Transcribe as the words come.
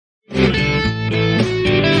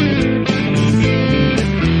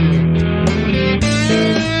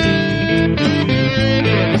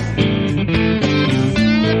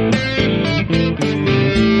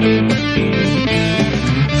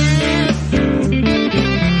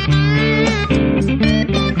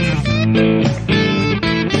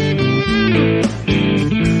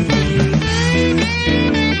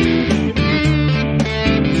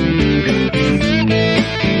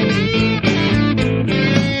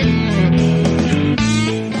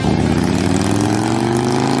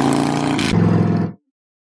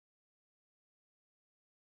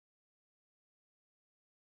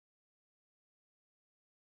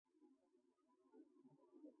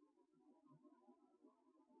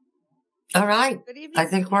All right. Good evening. I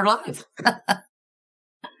think we're live.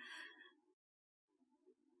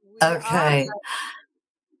 We Okay.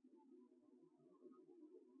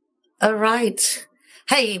 are. All right.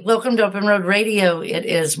 Hey, welcome to Open Road Radio. It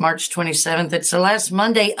is March 27th. It's the last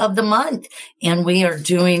Monday of the month, and we are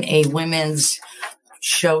doing a women's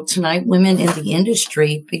show tonight, Women in the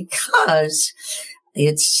Industry, because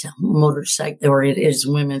it's it is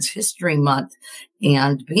Women's History Month.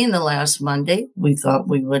 And being the last Monday, we thought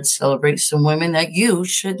we would celebrate some women that you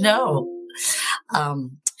should know.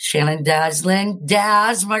 Shannon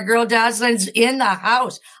Daslin, my girl Daslin's in the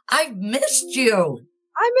house. I've missed you.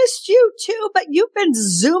 I missed you too, but you've been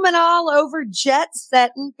zooming all over, jet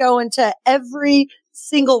setting, going to every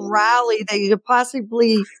single rally that you could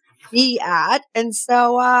possibly be at. And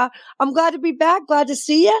so I'm glad to be back. Glad to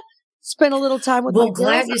see you. Spend a little time with my girls.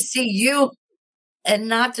 Glad to see you. And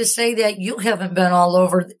not to say that you haven't been all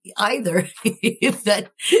over either,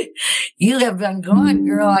 that you have been gone,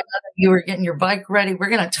 girl. I know that you were getting your bike ready.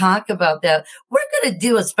 We're going to talk about that. We're going to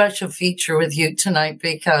do a special feature with you tonight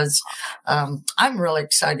because I'm really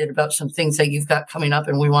excited about some things that you've got coming up,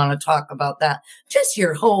 and we want to talk about that. Just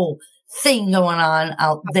your whole thing going on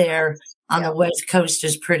out there on the West Coast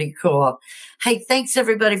is pretty cool. Hey, thanks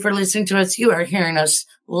everybody for listening to us. You are hearing us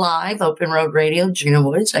live, Open Road Radio. Gina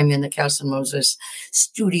Woods. I'm in the Castle Moses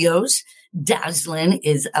studios. Daslin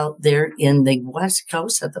is out there in the West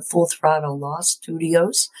Coast at the Full Throttle Law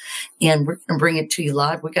Studios. And we're going to bring it to you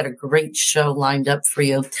live. We got a great show lined up for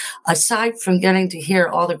you. Aside from getting to hear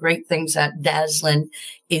all the great things that Daslin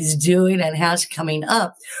is doing and has coming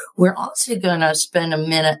up, we're also going to spend a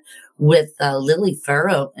minute with Lily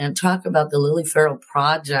Farrow and talk about the Lily Farrow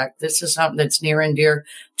Project. This is something that's near and dear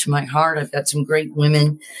to my heart. I've got some great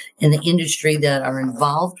women in the industry that are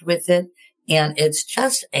involved with it. And it's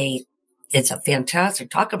a fantastic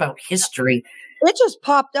talk about history. It just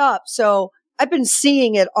popped up. So I've been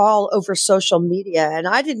seeing it all over social media, and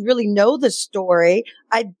I didn't really know the story.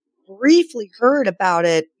 I briefly heard about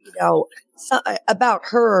it, about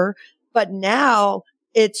her, but now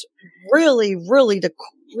it's really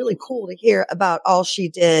cool to hear about all she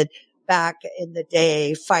did back in the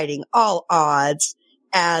day, fighting all odds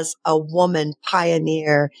as a woman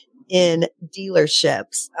pioneer in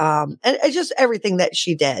dealerships, and just everything that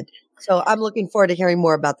she did. So I'm looking forward to hearing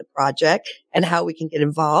more about the project and how we can get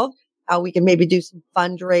involved, how we can maybe do some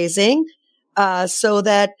fundraising, so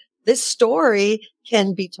that this story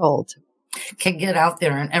can be told. Can get out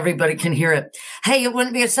there and everybody can hear it. Hey, it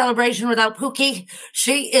wouldn't be a celebration without Pookie.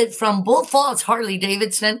 She is from Bull Falls, Harley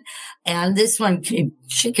Davidson. And this one,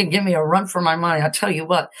 she can give me a run for my money. I'll tell you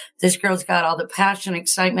what, this girl's got all the passion,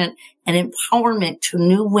 excitement, and empowerment to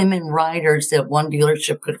new women riders that one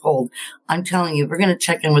dealership could hold. I'm telling you, we're going to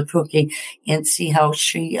check in with Pookie and see how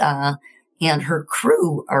she, and her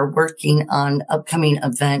crew are working on upcoming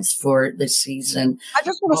events for the season. I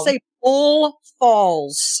just want to say Bull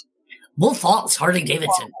Falls. Bull Falls, Harley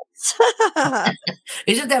Davidson.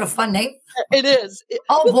 Isn't that a fun name? It is.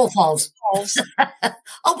 Bull Falls.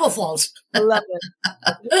 Bull Falls. I love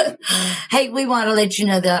it. Hey, we want to let you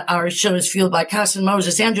know that our show is fueled by Casa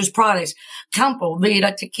Moses, Andrew's Products, Campo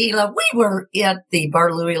Vida Tequila. We were at the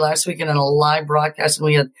Bar Louie last weekend in a live broadcast, and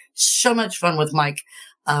we had so much fun with Mike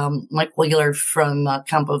Wheeler from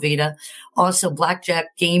Campo Vida. Also,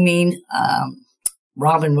 Blackjack Gaming.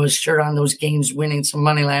 Robin was sure on those games, winning some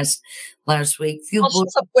money last week. She's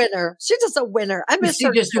a winner. She's just a winner. I miss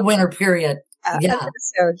her. She's just a winner, period. Yeah. I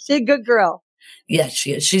miss her. She's a good girl. Yeah,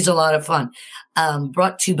 she is. She's a lot of fun.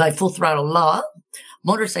 Brought to you by Full Throttle Law,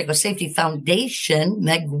 Motorcycle Safety Foundation,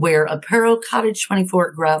 Megwear Apparel, Cottage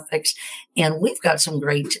 24 Graphics, and we've got some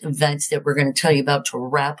great events that we're going to tell you about to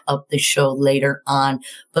wrap up the show later on.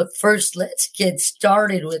 But first, let's get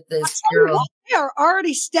started with this, girl. We are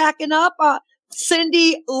already stacking up.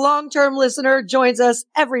 Cindy, long-term listener, joins us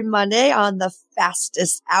every Monday on the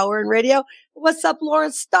fastest hour in radio. What's up,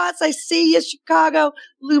 Lawrence Stotts? I see you, Chicago.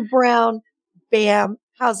 Lou Brown, bam.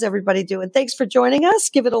 How's everybody doing? Thanks for joining us.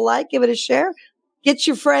 Give it a like, give it a share. Get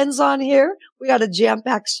your friends on here. We got a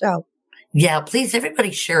jam-packed show. Yeah, please,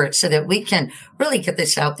 everybody share it so that we can really get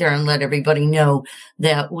this out there and let everybody know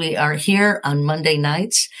that we are here on Monday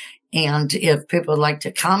nights. And if people would like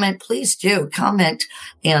to comment, please do comment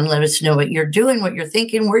and let us know what you're doing, what you're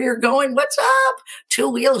thinking, where you're going. What's up? Two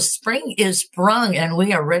wheels, spring is sprung, and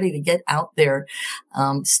we are ready to get out there.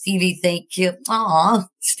 Stevie, thank you. Aw,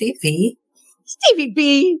 Stevie. Stevie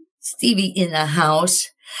B. Stevie in the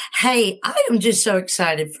house. Hey, I am just so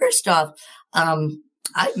excited. First off,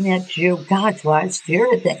 I met you, gosh, last year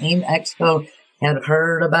at the AIM Expo. Had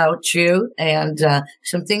heard about you, and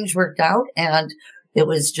some things worked out, and it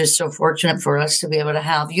was just so fortunate for us to be able to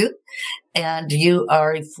have you. And you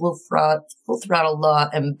are a full throttle law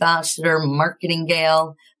ambassador, marketing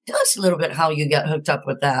gal. Tell us a little bit how you got hooked up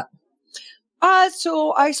with that.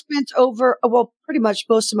 So I spent pretty much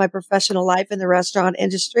most of my professional life in the restaurant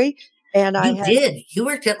industry. And I You had, did. You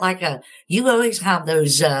worked at you always have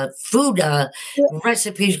those food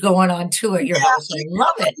recipes going on too at your house. I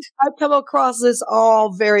love it. I've come across this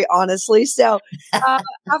all very honestly. So, uh,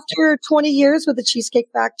 after 20 years with the Cheesecake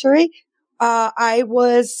Factory, I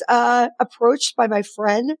was, approached by my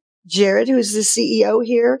friend, Jared, who's the CEO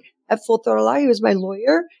here at Full Throttle Law. He was my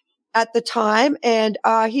lawyer at the time. And,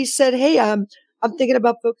 he said, hey, I'm thinking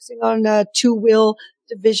about focusing on a two-wheel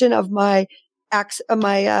division of my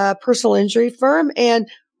personal injury firm. And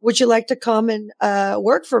would you like to come and,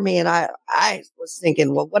 work for me? And I was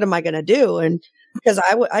thinking, well, what am I going to do? And because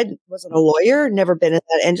I wasn't a lawyer, never been in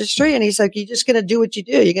that industry. And he's like, you're just going to do what you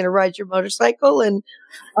do. You're going to ride your motorcycle and,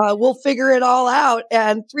 we'll figure it all out.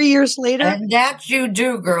 And 3 years later, And that you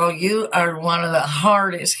do, girl. You are one of the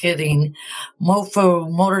hardest hitting mofo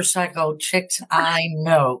motorcycle chicks I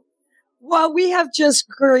know. well, we have just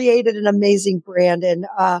created an amazing brand and,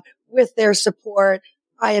 with their support,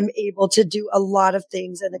 I am able to do a lot of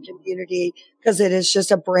things in the community because it is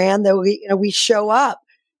just a brand that we show up.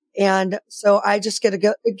 And so I just get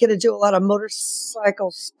to do a lot of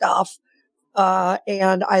motorcycle stuff.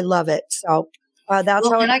 And I love it. So, that's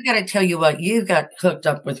Well, how and I got to tell you what, you got hooked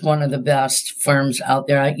up with one of the best firms out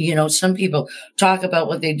there. Some people talk about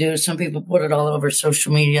what they do. Some people put it all over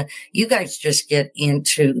social media. You guys just get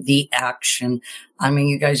into the action. I mean,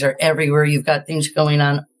 you guys are everywhere. You've got things going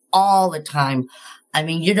on all the time. I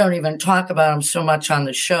mean, you don't even talk about them so much on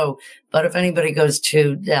the show, but if anybody goes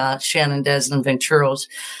to Shannon Deslin Venturo's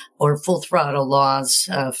or Full Throttle Laws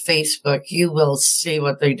Facebook, you will see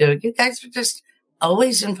what they do. You guys are just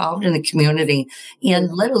always involved in the community,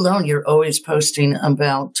 and let alone you're always posting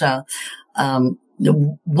about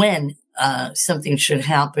when something should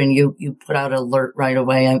happen. You put out an alert right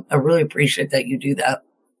away. I really appreciate that you do that.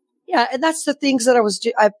 Yeah, and that's the things that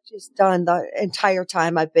I've just done the entire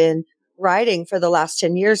time I've been writing for the last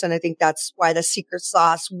 10 years. And I think that's why the secret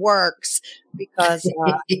sauce works because,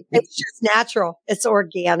 it's just natural. It's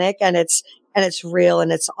organic and it's real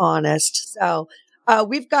and it's honest. So,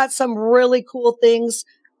 we've got some really cool things,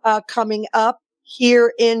 coming up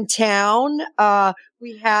here in town.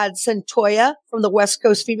 We had Centoya from the West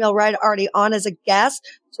Coast Female Ride already on as a guest.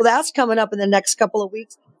 So that's coming up in the next couple of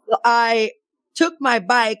weeks. I took my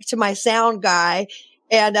bike to my sound guy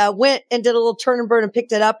and, went and did a little turn and burn and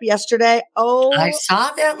picked it up yesterday. I Oh, saw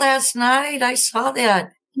that last night. I saw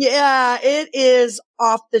that. yeah, it is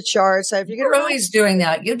off the charts. So if you're You're going to always doing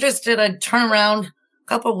that. You just did a turnaround a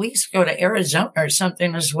couple of weeks ago to Arizona or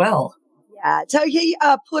something as well. yeah, so he,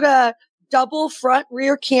 put a double front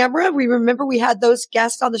rear camera. We remember we had those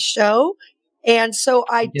guests on the show. And so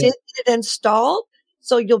I You did did. get it installed.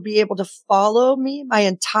 So you'll be able to follow me my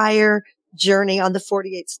entire journey on the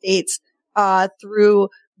 48 states, through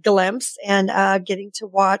Glimpse and, getting to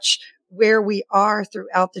watch where we are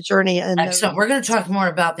throughout the journey. And Excellent. We're going to talk more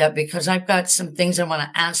about that because I've got some things I want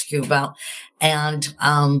to ask you about, and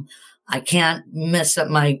I can't mess up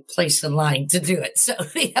my place in line to do it. So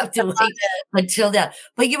we have to wait until that.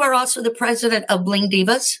 But you are also the president of Bling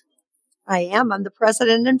Divas. I am. I'm the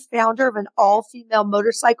president and founder of an all-female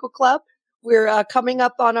motorcycle club. We're, coming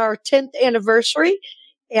up on our 10th anniversary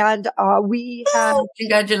and, we have, Oh,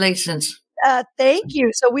 congratulations. thank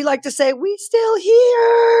you. So we like to say we still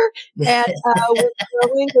here and, we're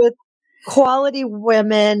growing with quality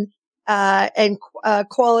women, and,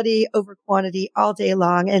 quality over quantity all day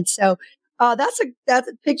long. And so, that's a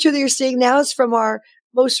picture that you're seeing now is from our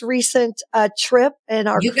most recent, trip and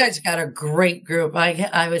our, You guys got a great group.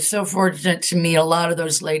 I was so fortunate to meet a lot of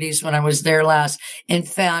those ladies when I was there last. In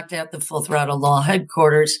fact, at the Full Throttle Law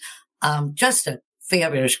headquarters, just a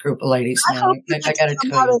fabulous group of ladies. I Now, hope you I get got to to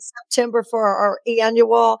come tell out you, in September for our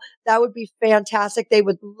annual. That would be fantastic. They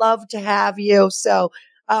would love to have you. So,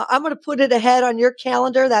 I'm going to put it ahead on your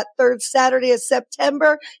calendar that third Saturday of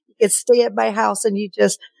September. You can stay at my house and you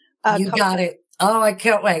just, you come. got it. Oh, I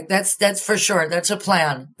can't wait. That's for sure. That's a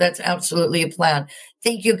plan. That's absolutely a plan.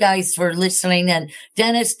 Thank you guys for listening. And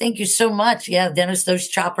Dennis, thank you so much. Yeah, Dennis, those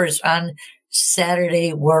choppers on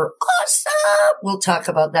Saturday were awesome. We'll talk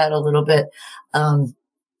about that a little bit.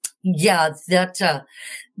 Yeah, that's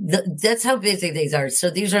how busy these are. So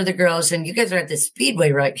these are the girls, and you guys are at the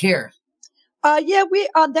Speedway right here. Yeah, we,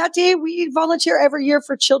 on that day, we volunteer every year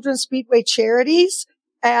for Children's Speedway charities.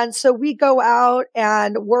 And so we go out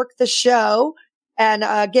and work the show and,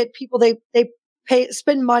 get people, they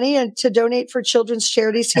spend money and to donate for children's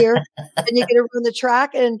charities here, and you get to run the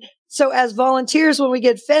track. And so as volunteers, when we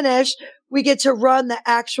get finished, we get to run the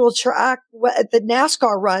actual track, the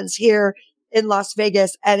NASCAR runs here in Las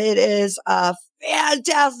Vegas. And it is a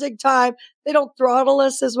fantastic time. They don't throttle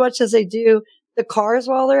us as much as they do the cars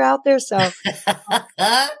while they're out there. So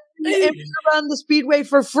if you run the speedway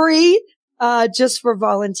for free, just for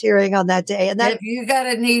volunteering on that day. And that, if you got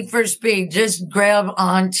a need for speed, just grab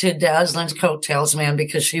onto Dazzlin's coattails, man,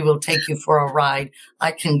 because she will take you for a ride.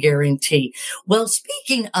 I can guarantee. Well,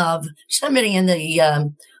 speaking of, somebody in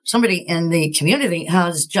the community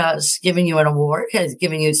has just given you an award, has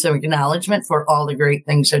given you some acknowledgement for all the great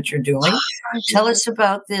things that you're doing. Tell us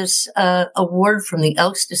about this award from the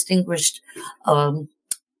Elks Distinguished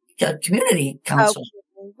Community Council.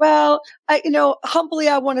 Well, humbly,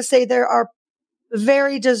 I want to say there are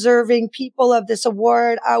very deserving people of this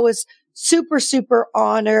award. I was super, super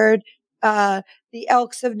honored. The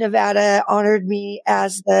Elks of Nevada honored me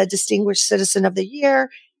as the Distinguished Citizen of the Year.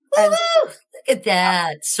 And look at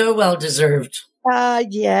that. So well deserved.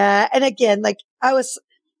 Yeah. And again,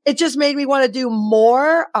 it just made me want to do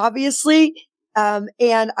more, obviously. And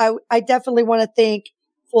I definitely want to thank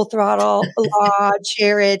Full Throttle Lodge,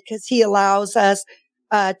 Jared, because he allows us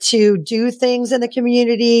to do things in the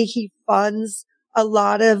community. He funds a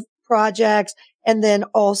lot of projects. And then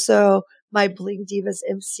also my Bling Divas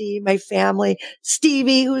MC, my family,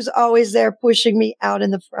 Stevie, who's always there pushing me out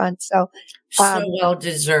in the front. So well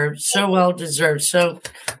deserved. So well deserved. So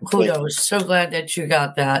kudos. So glad that you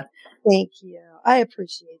got that. Thank you. I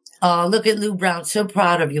appreciate that. Oh, look at Lou Brown. So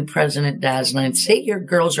proud of you, President Dazzlin. Say your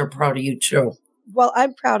girls are proud of you too. Well,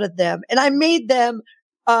 I'm proud of them. And I made them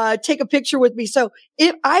take a picture with me. So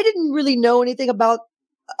if I didn't really know anything about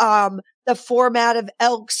the format of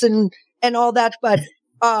Elks and all that, but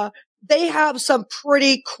they have some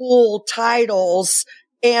pretty cool titles.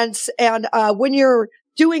 And when you're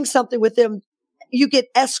doing something with them, you get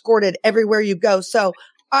escorted everywhere you go. So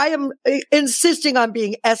I am insisting on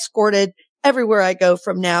being escorted everywhere I go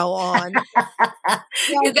from now on.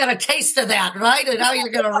 You got a taste of that, right? And now you're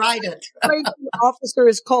going to ride it. My officer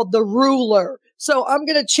is called the Ruler. So I'm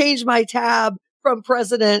going to change my tab from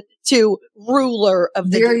president to ruler of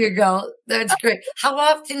the There you go. That's great. How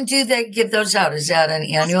often do they give those out? Is that an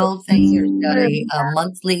annual thing or is that a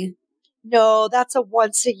monthly? No, that's a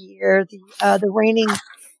once a year. The reigning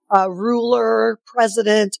ruler,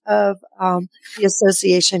 president of the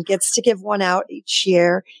association, gets to give one out each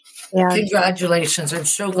year. And congratulations. I'm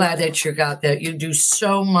so glad that you got that. You do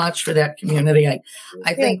so much for that community.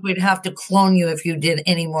 I think we'd have to clone you if you did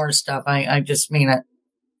any more stuff. I just mean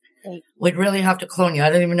it. We'd really have to clone you.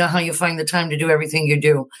 I don't even know how you find the time to do everything you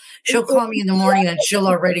do. She'll call me in the morning and she'll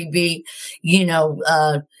already be,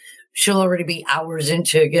 she'll already be hours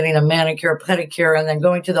into getting a manicure, pedicure, and then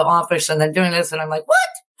going to the office and then doing this. And I'm like, what?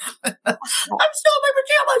 I'm still in my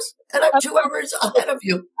pajamas and I'm 2 hours ahead of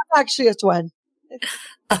you. I'm actually a twin.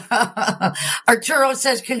 Arturo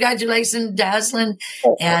says, congratulations, Dazzlin.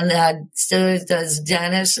 And so does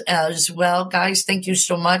Dennis as well. Guys, thank you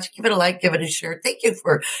so much. Give it a like, give it a share. Thank you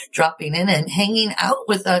for dropping in and hanging out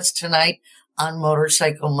with us tonight on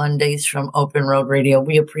Motorcycle Mondays from Open Road Radio.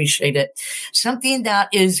 We appreciate it. Something that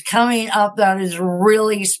is coming up that is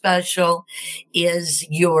really special is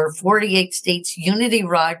your 48 States Unity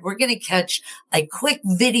Ride. We're going to catch a quick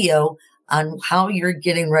video on how you're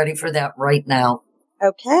getting ready for that right now.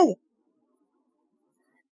 Okay.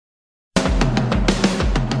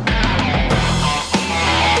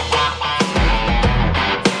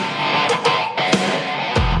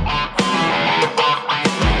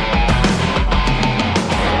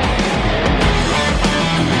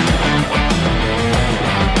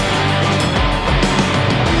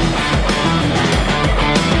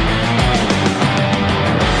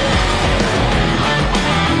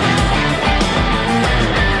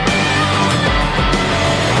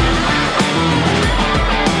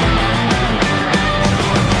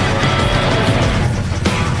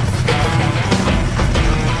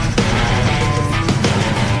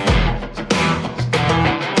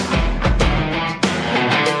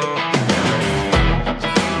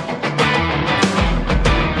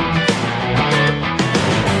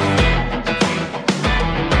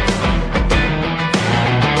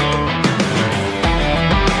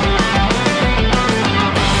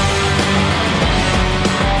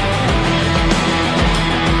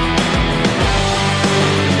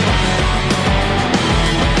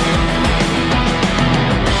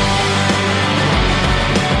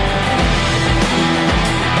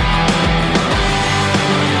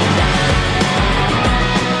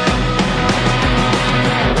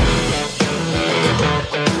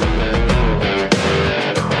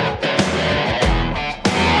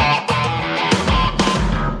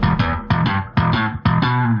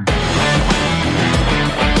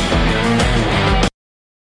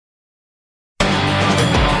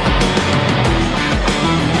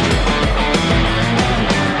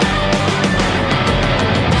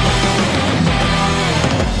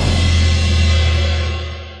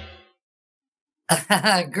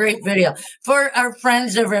 Great video. For our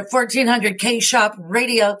friends over at 1400 K Shop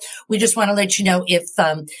Radio, we just want to let you know if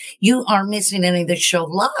you are missing any of the show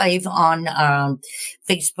live on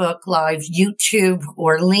Facebook Live, YouTube,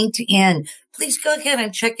 or LinkedIn, please go ahead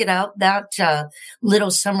and check it out. That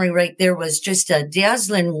little summary right there was just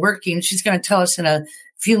dazzling working. She's going to tell us in a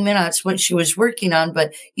few minutes what she was working on,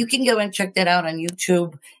 but you can go and check that out on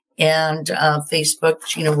YouTube and Facebook,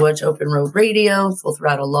 Gina Woods, Open Road Radio, Full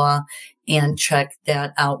Throttle Law, and check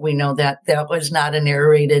that out. We know that that was not a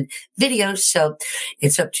narrated video, so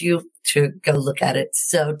it's up to you to go look at it.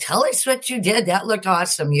 So tell us what you did. That looked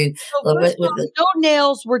awesome. You no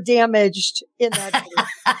nails were damaged in that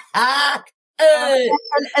video.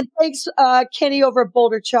 And thanks, Kenny over at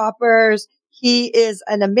Boulder Choppers. He is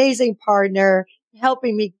an amazing partner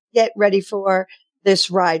helping me get ready for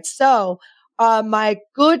this ride. So my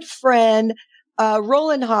good friend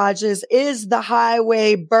Roland Hodges is the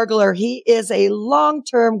highway burglar. He is a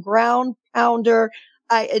long-term ground pounder.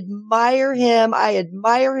 I admire him. I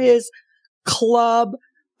admire his club,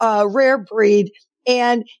 Rare Breed.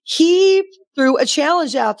 And he threw a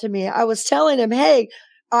challenge out to me. I was telling him, hey,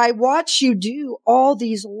 I watch you do all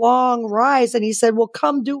these long rides. And he said, well,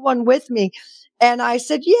 come do one with me. And I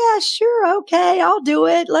said, yeah, sure. Okay. I'll do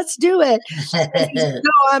it. Let's do it. And he said,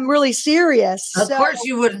 no, I'm really serious. Of course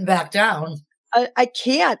you wouldn't back down. I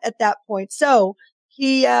can't at that point. So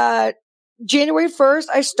he, January 1st,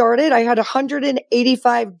 I started. I had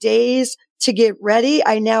 185 days to get ready.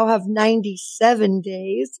 I now have 97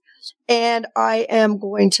 days and I am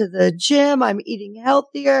going to the gym. I'm eating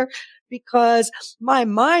healthier because my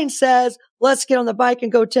mind says, let's get on the bike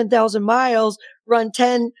and go 10,000 miles, run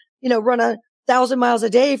 1,000 miles a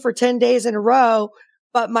day for 10 days in a row.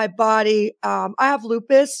 But my body, I have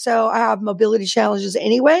lupus, so I have mobility challenges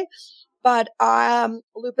anyway. But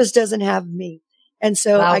lupus doesn't have me. And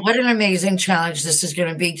so what an amazing challenge this is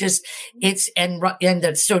going to be. And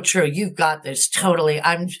that's so true. You've got this totally.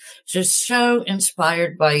 I'm just so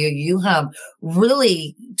inspired by you. You have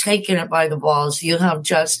really taken it by the balls. You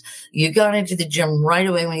got into the gym right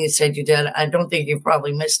away when you said you did. I don't think you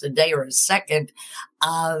probably missed a day or a second.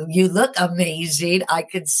 You look amazing. I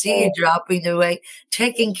could see you dropping the weight,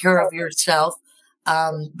 taking care of yourself,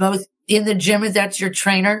 both in the gym. If that's your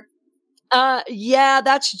trainer. Yeah,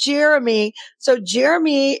 that's Jeremy. So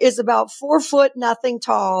Jeremy is about 4 foot, nothing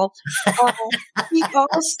tall. He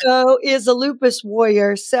also is a lupus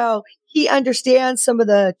warrior. So he understands some of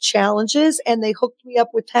the challenges and they hooked me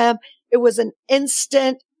up with him. It was an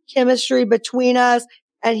instant chemistry between us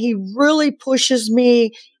and he really pushes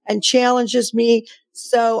me and challenges me.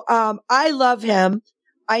 So, I love him.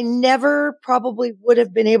 I never probably would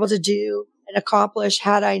have been able to do and accomplish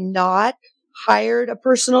had I not hired a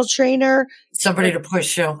personal trainer. Somebody to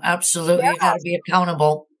push you. Absolutely. Yeah. You got to be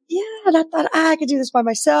accountable. Yeah. And I thought I could do this by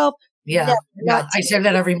myself. Yeah. I say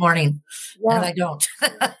that every morning and I don't.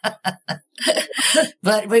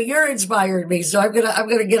 but you're inspired me. So I'm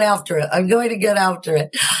going to get after it. I'm going to get after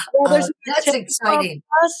it. Well, there's that's exciting.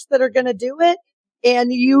 Us that are going to do it.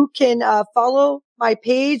 And you can, follow my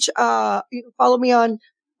page. You can follow me on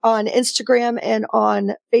Instagram and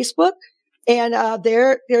on Facebook. And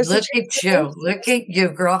there's look at you,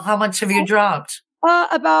 girl. How much have you dropped?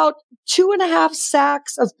 About 2.5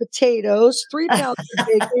 sacks of potatoes, 3 pounds of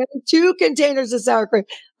bacon, 2 containers of sour cream,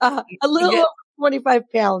 a little over 25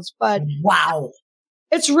 pounds. But wow,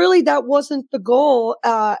 it's really that wasn't the goal.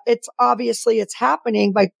 It's obviously it's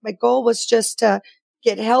happening. My goal was just to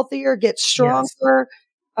get healthier, get stronger,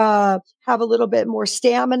 have a little bit more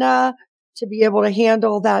stamina to be able to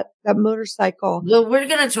handle that motorcycle. Well, we're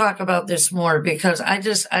going to talk about this more because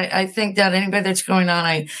I think that anybody that's going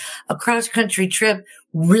on a cross country trip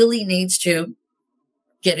really needs to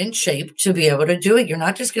get in shape to be able to do it. You're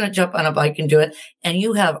not just going to jump on a bike and do it. And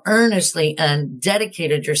you have earnestly and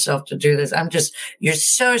dedicated yourself to do this. You're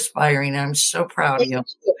so inspiring. I'm so proud of you.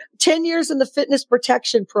 10 years in the fitness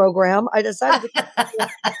protection program. I decided to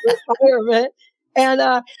retirement. And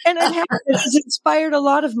it's inspired a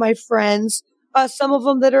lot of my friends, some of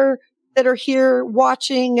them that are here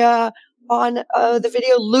watching, on, the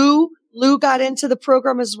video. Lou got into the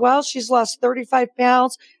program as well. She's lost 35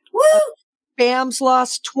 pounds. Woo! Bam's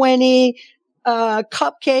lost 20,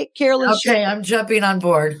 Cupcake, Carolyn. Okay. I'm jumping on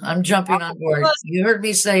board. You heard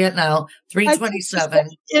me say it now. 327.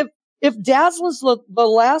 If Dazzlin's the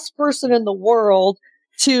last person in the world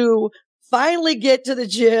to finally get to the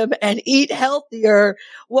gym and eat healthier,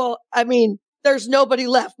 well, I mean, there's nobody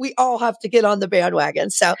left. We all have to get on the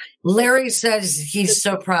bandwagon. So Larry says he's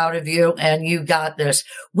so proud of you and you got this.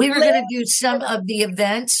 We were going to do some of the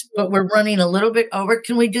events, but we're running a little bit over.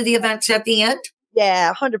 Can we do the events at the end?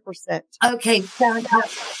 Yeah, 100%. Okay,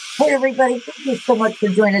 hey everybody, thank you so much for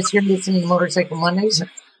joining us here listening to Motorcycle Mondays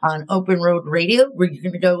on Open Road Radio. We're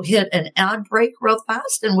going to go hit an ad break real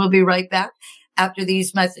fast, and we'll be right back after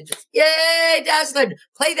these messages. Yay, Dazzlin!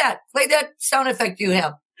 Play that sound effect you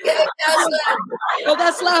have. Yay, Dazzlin! Oh,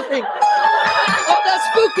 that's laughing. Oh, that's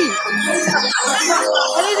spooky.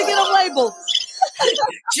 I need to get them labeled.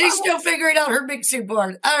 She's still figuring out her mixing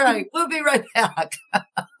board. All right, we'll be right back.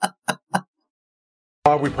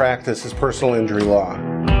 Law we practice is personal injury law.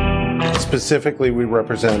 Specifically, we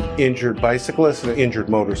represent injured bicyclists and injured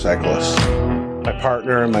motorcyclists. My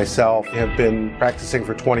partner and myself have been practicing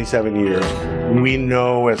for 27 years. We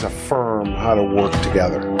know as a firm how to work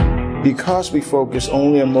together. Because we focus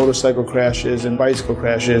only on motorcycle crashes and bicycle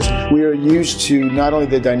crashes, we are used to not only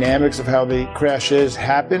the dynamics of how the crashes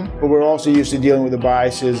happen, but we're also used to dealing with the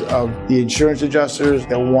biases of the insurance adjusters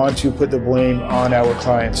that want to put the blame on our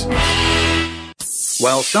clients.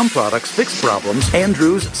 While some products fix problems,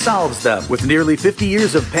 Andrews solves them. With nearly 50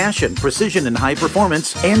 years of passion, precision, and high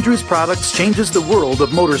performance, Andrews Products changes the world of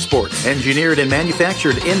motorsports. Engineered and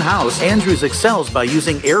manufactured in-house, Andrews excels by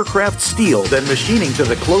using aircraft steel, then machining to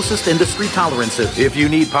the closest industry tolerances. If you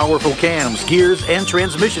need powerful cams, gears, and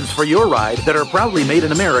transmissions for your ride that are proudly made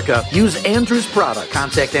in America, use Andrews Products.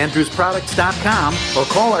 Contact AndrewsProducts.com or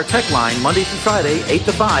call our tech line Monday through Friday, 8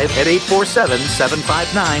 to 5 at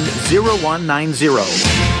 847-759-0190.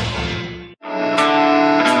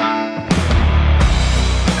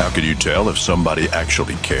 How can you tell if somebody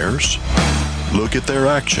actually cares? Look at their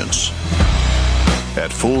actions.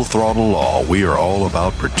 At Full Throttle Law, we are all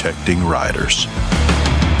about protecting riders.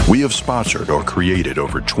 We have sponsored or created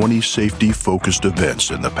over 20 safety-focused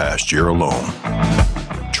events in the past year alone.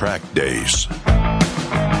 Track days,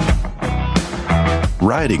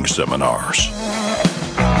 riding seminars,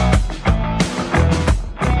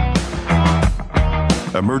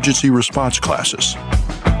 emergency response classes,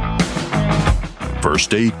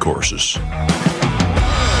 first aid courses,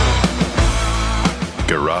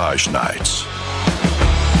 garage nights,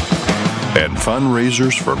 and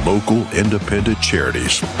fundraisers for local independent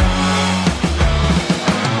charities.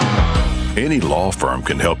 Any law firm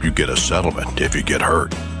can help you get a settlement if you get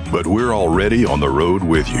hurt, but we're already on the road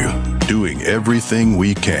with you, doing everything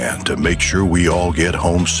we can to make sure we all get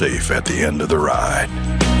home safe at the end of the ride.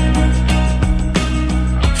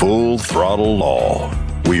 Full Throttle Law.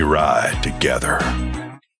 We ride together.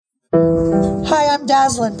 Hi, I'm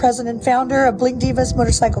Dazzlin, president and founder of Blink Divas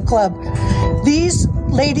Motorcycle Club. These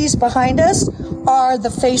ladies behind us are the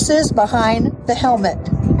faces behind the helmet.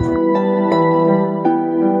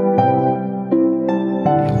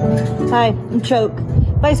 Hi, I'm Choke,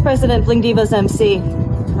 vice president, Blink Divas MC.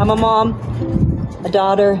 I'm a mom, a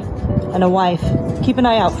daughter, and a wife. Keep an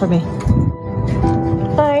eye out for me.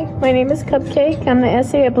 Hi, my name is Cupcake. I'm the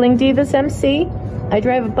SA at Blink Divas MC. I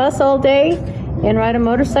drive a bus all day and ride a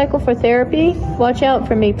motorcycle for therapy. Watch out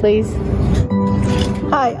for me, please.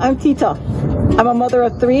 Hi, I'm Tita. I'm a mother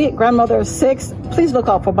of 3, grandmother of 6. Please look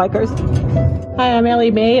out for bikers. Hi, I'm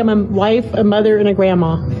Ellie Mae. I'm a wife, a mother, and a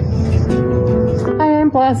grandma. Hi, I'm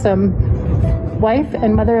Blossom, wife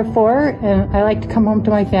and mother of 4, and I like to come home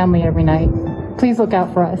to my family every night. Please look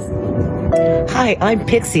out for us. Hi, I'm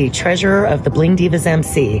Pixie, treasurer of the Bling Divas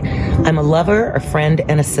MC. I'm a lover, a friend,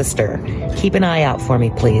 and a sister. Keep an eye out for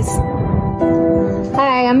me, please.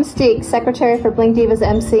 Hi, I'm Mystique, secretary for Blink Divas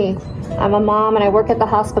MC. I'm a mom and I work at the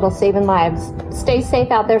hospital saving lives. Stay safe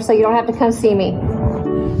out there so you don't have to come see me.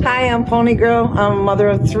 Hi, I'm Pony Girl. I'm a mother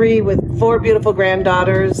of 3 with 4 beautiful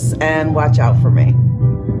granddaughters, and watch out for me.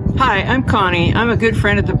 Hi, I'm Connie. I'm a good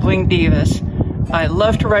friend of the Bling Divas. I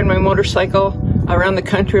love to ride my motorcycle around the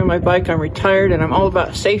country on my bike. I'm retired and I'm all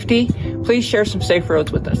about safety. Please share some safe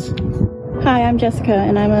roads with us. Hi, I'm Jessica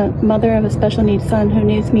and I'm a mother of a special needs son who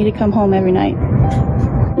needs me to come home every night.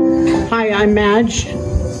 Hi, I'm Madge.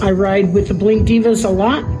 I ride with the Blink Divas a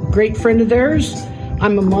lot. Great friend of theirs.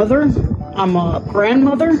 I'm a mother. I'm a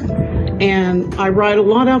grandmother. And I ride a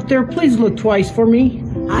lot out there. Please look twice for me.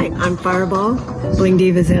 Hi, I'm Fireball, Bling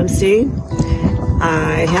Divas MC.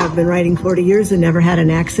 I have been riding 40 years and never had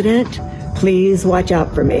an accident. Please watch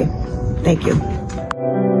out for me. Thank you.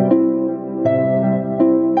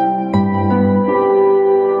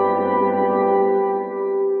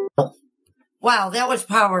 Wow, that was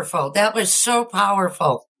powerful. That was so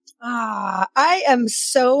powerful. I am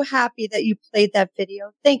so happy that you played that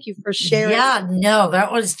video. Thank you for sharing. Yeah, no,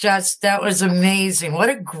 that was amazing. What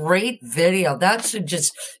a great video. That should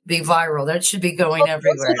just be viral. That should be going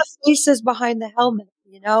everywhere. Those are the faces behind the helmet,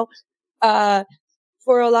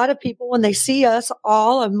 for a lot of people, when they see us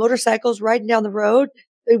all on motorcycles riding down the road,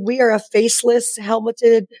 we are a faceless,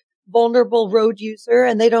 helmeted vulnerable road user,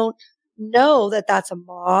 and they don't know that that's a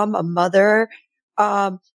mom, a mother,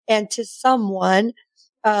 and to someone,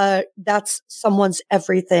 that's someone's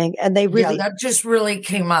everything. And they really, that just really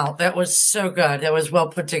came out. That was so good. That was well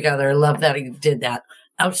put together. I love that you did that.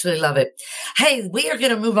 Absolutely love it. Hey, we are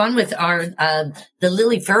going to move on with our, the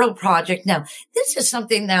Lily Farrell project. Now, this is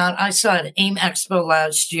something that I saw at AIM Expo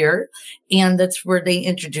last year, and that's where they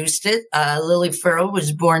introduced it. Lily Farrell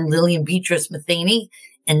was born Lillian Beatrice Matheny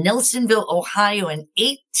in Nelsonville, Ohio in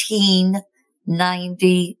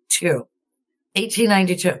 1892.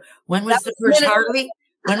 1892. When was the first Harley?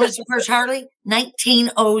 When was the first Harley?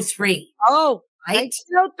 1903. Oh, right?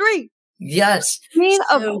 1903. Yes. Queen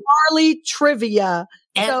of Harley trivia.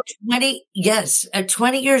 At 20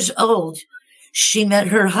 years old, she met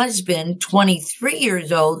her husband, 23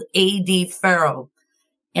 years old, A.D. Farrow,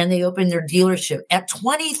 and they opened their dealership. At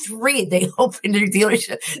 23, they opened their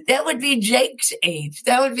dealership. That would be Jake's age.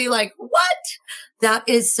 That would be like, what? That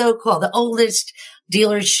is so cool. The oldest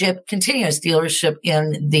dealership, continuous dealership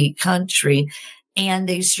in the country. And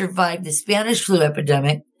they survived the Spanish flu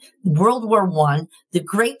epidemic, World War I, the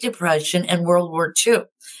Great Depression, and World War II.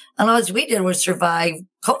 And all we did was survive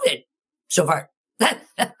COVID so far. but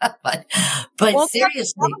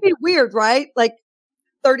seriously. That would be weird, right? Like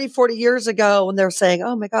 30, 40 years ago when they're saying,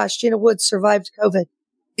 oh my gosh, Gina Woods survived COVID.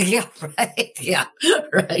 Yeah, right. Yeah,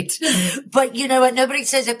 right. But you know what? Nobody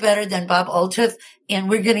says it better than Bob Olthoff. And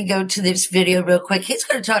we're going to go to this video real quick. He's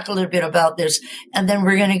going to talk a little bit about this. And then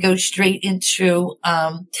we're going to go straight into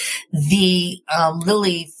the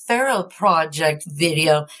Lily Farrell project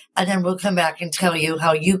video. And then we'll come back and tell you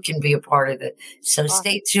how you can be a part of it. So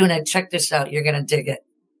stay tuned and check this out. You're going to dig it.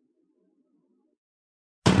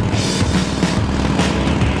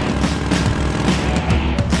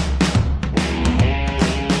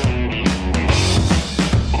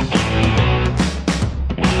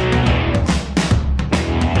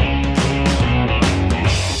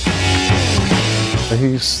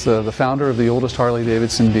 He's the founder of the oldest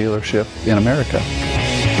Harley-Davidson dealership in America.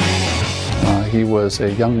 He was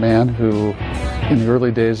a young man who, in the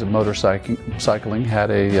early days of motorcycling, had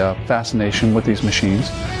a fascination with these machines.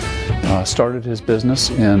 Started his business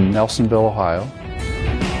in Nelsonville, Ohio.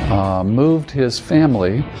 Moved his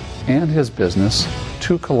family and his business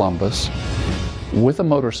to Columbus with a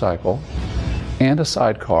motorcycle and a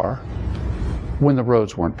sidecar when the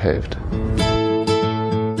roads weren't paved.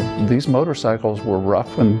 These motorcycles were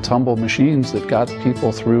rough and tumble machines that got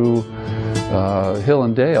people through hill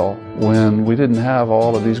and dale when we didn't have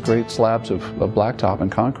all of these great slabs of blacktop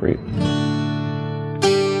and concrete.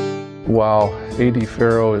 While A.D.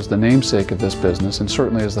 Farrow is the namesake of this business and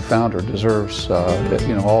certainly as the founder deserves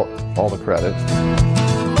all the credit,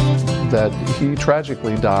 that he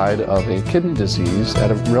tragically died of a kidney disease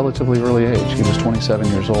at a relatively early age. He was 27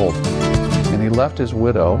 years old. And he left his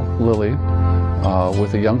widow, Lily,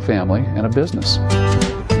 with a young family and a business.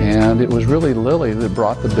 And it was really Lily that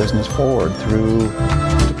brought the business forward through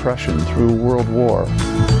Depression, through World War.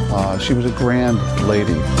 She was a grand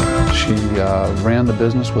lady. She ran the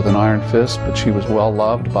business with an iron fist, but she was well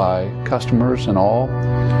loved by customers and all.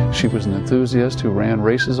 She was an enthusiast who ran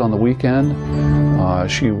races on the weekend.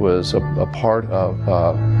 She was a part of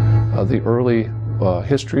the early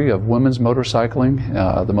history of women's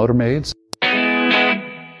motorcycling, the Motor Maids.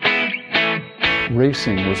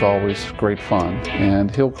 Racing was always great fun,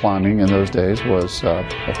 and hill climbing in those days was a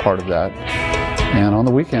part of that. And on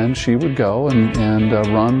the weekend, she would go and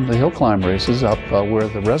run the hill climb races up where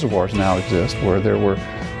the reservoirs now exist, where there were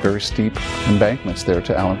very steep embankments there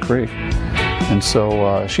to Allen Creek. And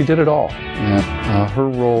so she did it all, and her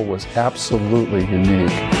role was absolutely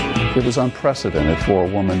unique. It was unprecedented for a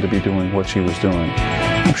woman to be doing what she was doing.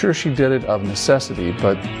 I'm sure she did it of necessity,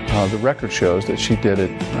 but the record shows that she did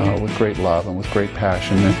it with great love and with great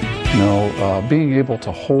passion. And, being able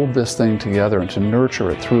to hold this thing together and to nurture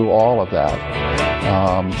it through all of that,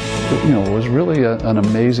 was really an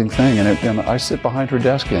amazing thing. And I sit behind her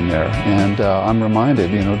desk in there, and I'm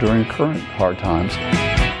reminded, during current hard times,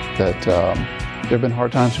 that there have been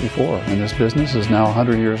hard times before, and this business is now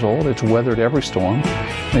 100 years old. It's weathered every storm,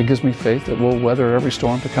 and it gives me faith that we'll weather every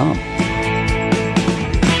storm to come.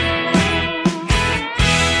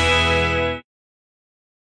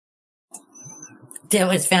 That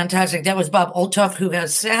was fantastic. That was Bob Olthoff, who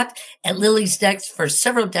has sat at Lily's desk for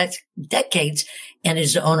several decades and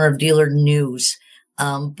is the owner of Dealer News.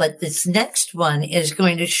 But this next one is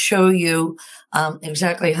going to show you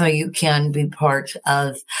exactly how you can be part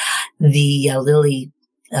of the Lily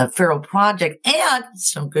Farrell project and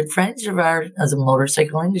some good friends of ours as a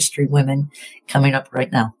motorcycle industry women coming up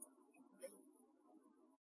right now.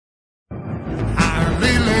 Our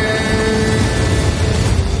Lily.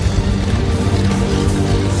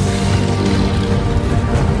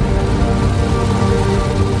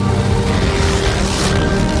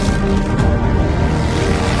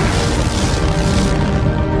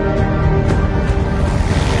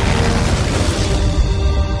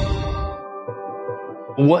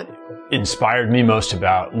 What inspired me most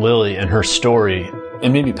about Lily and her story,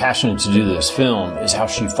 and made me passionate to do this film, is how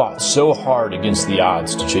she fought so hard against the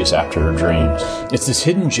odds to chase after her dreams. It's this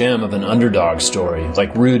hidden gem of an underdog story,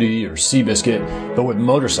 like Rudy or Seabiscuit, but with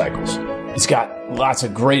motorcycles. It's got lots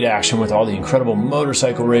of great action with all the incredible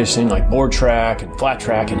motorcycle racing, like board track and flat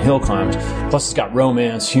track and hill climbs. Plus it's got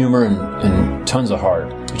romance, humor, and tons of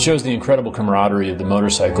heart. It shows the incredible camaraderie of the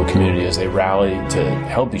motorcycle community as they rally to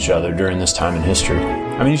help each other during this time in history.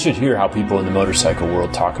 I mean, you should hear how people in the motorcycle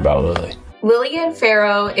world talk about Lily. Lillian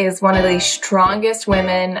Farrow is one of the strongest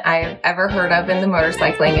women I've ever heard of in the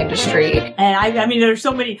motorcycling industry. And I mean, there's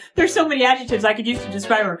so many adjectives I could use to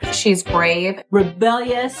describe her. She's brave,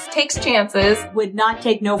 rebellious, takes chances, would not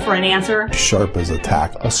take no for an answer. Sharp as a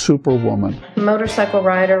tack. A superwoman. A motorcycle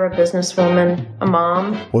rider, a businesswoman, a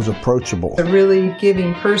mom. Was approachable. A really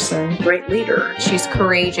giving person. Great leader. She's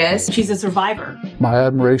courageous. She's a survivor. My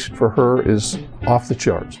admiration for her is off the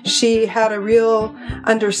charts. She had a real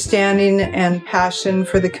understanding and passion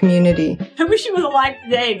for the community. I wish she was alive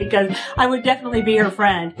today because I would definitely be her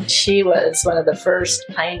friend. She was one of the first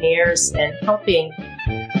pioneers in helping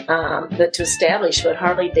to establish what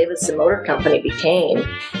Harley-Davidson Motor Company became.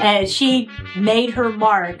 And she made her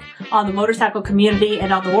mark on the motorcycle community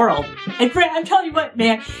and on the world. And I'm telling you what,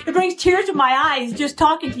 man, it brings tears to my eyes just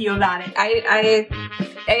talking to you about it. I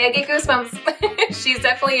get goosebumps. She's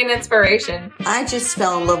definitely an inspiration. I just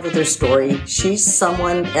fell in love with her story. She's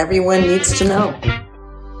someone everyone needs to know.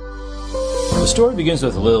 The story begins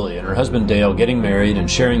with Lily and her husband Dale getting married and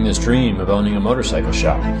sharing this dream of owning a motorcycle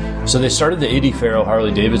shop. So they started the A.D. Farrow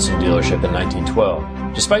Harley-Davidson dealership in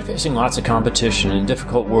 1912. Despite facing lots of competition and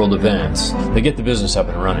difficult world events, they get the business up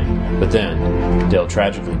and running. But then, Dale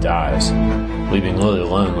tragically dies, leaving Lily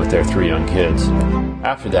alone with their 3 young kids.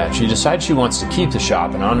 After that, she decides she wants to keep the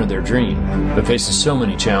shop and honor their dream, but faces so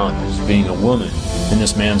many challenges being a woman in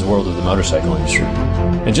this man's world of the motorcycle industry.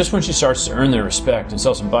 And just when she starts to earn their respect and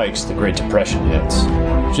sell some bikes, the Great Depression hits.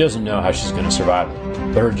 She doesn't know how she's going to survive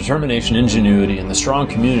it, but her determination, ingenuity, and the strong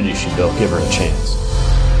community she built give her a chance.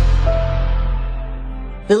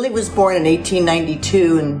 Lily was born in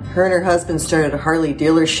 1892, and her husband started a Harley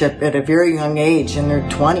dealership at a very young age, in their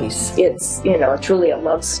 20s. It's, truly a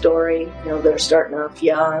love story. They're starting off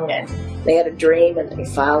young, and they had a dream, and they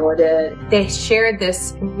followed it. They shared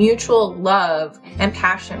this mutual love and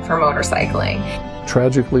passion for motorcycling.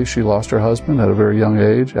 Tragically, she lost her husband at a very young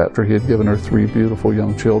age after he had given her 3 beautiful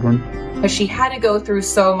young children. But she had to go through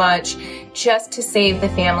so much just to save the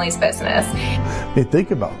family's business. Hey,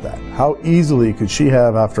 think about that. How easily could she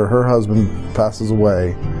have, after her husband passes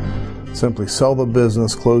away, simply sell the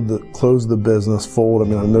business, close the business, fold? I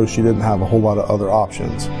mean, I know she didn't have a whole lot of other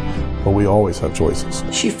options, but we always have choices.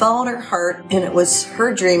 She followed her heart, and it was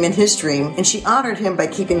her dream and his dream, and she honored him by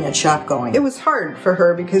keeping that shop going. It was hard for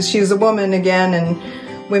her because she was a woman again, and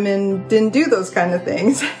women didn't do those kind of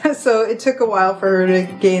things. So it took a while for her to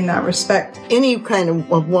gain that respect. Any kind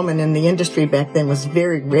of woman in the industry back then was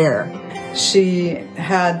very rare. She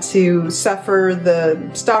had to suffer the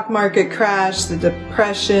stock market crash, the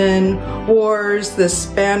depression, wars, the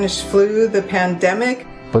Spanish flu, the pandemic.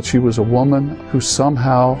 But she was a woman who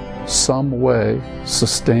somehow, some way,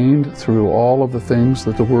 sustained through all of the things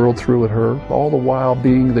that the world threw at her, all the while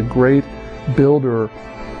being the great builder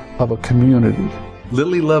of a community.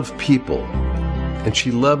 Lily loved people, and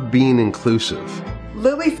she loved being inclusive.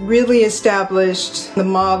 Lily really established the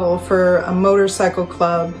model for a motorcycle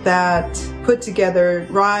club that put together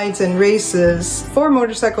rides and races for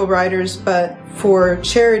motorcycle riders, but for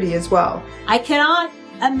charity as well. I cannot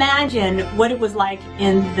imagine what it was like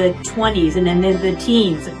in the 20s and in the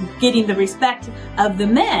teens, getting the respect of the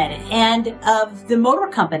men and of the motor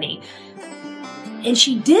company. And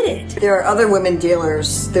she did it. There are other women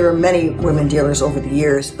dealers. There are many women dealers over the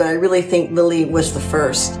years, but I really think Lily was the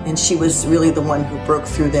first, and she was really the one who broke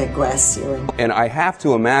through that glass ceiling. And I have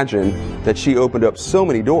to imagine that she opened up so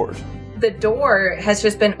many doors. The door has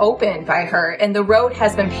just been opened by her, and the road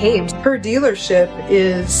has been paved. Her dealership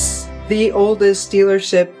is the oldest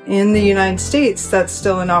dealership in the United States that's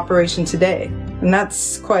still in operation today, and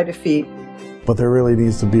that's quite a feat. But there really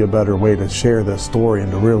needs to be a better way to share this story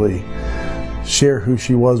and to really share who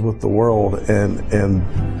she was with the world and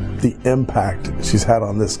the impact she's had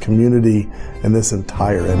on this community and this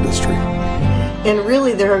entire industry. And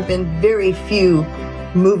really there have been very few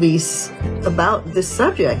movies about this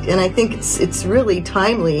subject, and I think it's really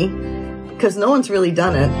timely because no one's really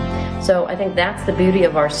done it. So I think that's the beauty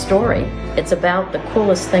of our story. It's about the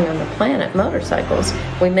coolest thing on the planet, motorcycles.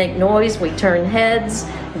 We make noise, we turn heads,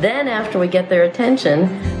 then after we get their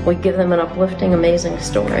attention, we give them an uplifting, amazing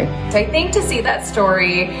story. I think to see that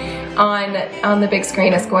story on the big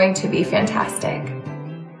screen is going to be fantastic.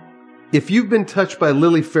 If you've been touched by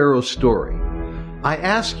Lily Farrow's story, I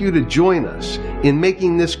ask you to join us in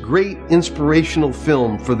making this great inspirational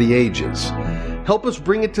film for the ages. Help us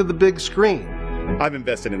bring it to the big screen. I've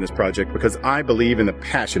invested in this project because I believe in the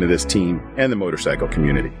passion of this team and the motorcycle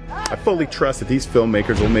community. I fully trust that these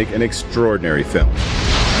filmmakers will make an extraordinary film.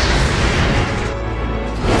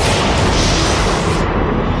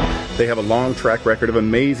 They have a long track record of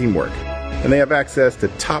amazing work, and they have access to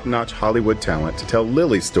top-notch Hollywood talent to tell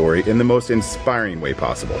Lily's story in the most inspiring way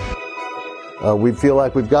possible. We feel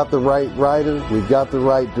like we've got the right writer, we've got the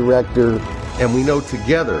right director, and we know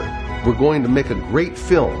together we're going to make a great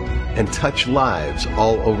film and touch lives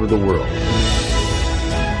all over the world.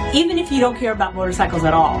 Even if you don't care about motorcycles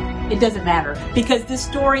at all, it doesn't matter, because this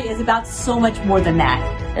story is about so much more than that.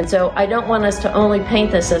 And so I don't want us to only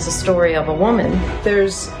paint this as a story of a woman.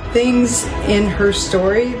 There's things in her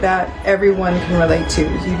story that everyone can relate to.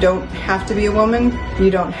 You don't have to be a woman. You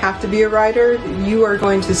don't have to be a writer. You are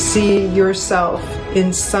going to see yourself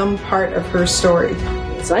in some part of her story.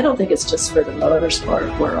 So I don't think it's just for the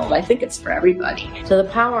motorsport world. I think it's for everybody. So the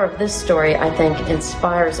power of this story, I think,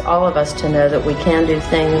 inspires all of us to know that we can do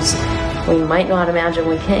things we might not imagine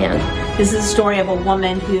we can. This is a story of a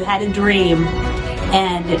woman who had a dream,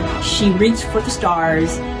 and she reached for the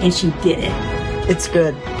stars, and she did it. It's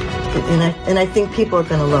good. And I think people are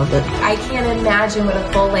going to love it. I can't imagine what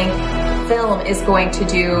a full-length film is going to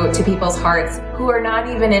do to people's hearts who are not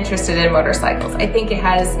even interested in motorcycles. I think it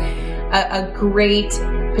has a great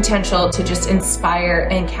potential to just inspire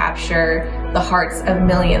and capture the hearts of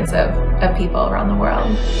millions of people around the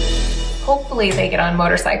world. Hopefully they get on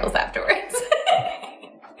motorcycles afterwards.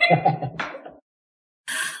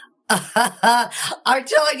 I'm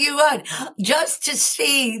telling you what, just to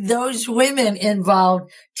see those women involved,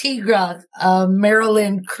 Tigra,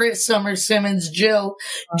 Marilyn, Chris, Summer Simmons, Jill,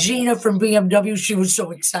 Gina from BMW, she was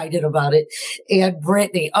so excited about it, and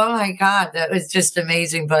Brittany. Oh my God, that was just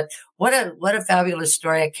amazing. But what a fabulous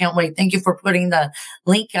story. I can't wait. Thank you for putting the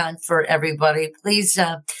link on for everybody. Please,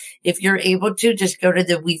 if you're able to, just go to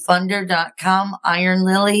the WeFunder.com, Iron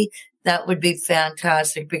Lily. That would be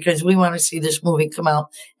fantastic, because we want to see this movie come out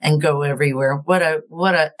and go everywhere. What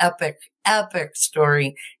a epic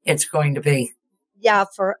story it's going to be. Yeah,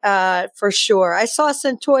 for sure. I saw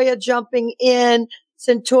Centoya jumping in.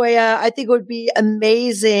 Centoya, I think it would be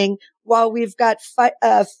amazing while we've got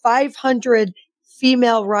 500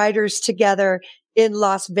 female riders together in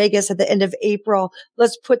Las Vegas at the end of April.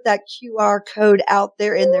 Let's put that QR code out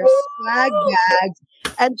there in their swag bags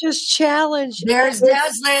and just challenge. There's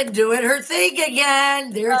Deslin doing her thing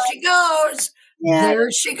again. There she goes. Yeah.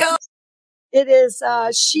 There she goes. It is,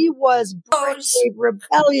 she was brave,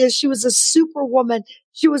 rebellious. She was a superwoman.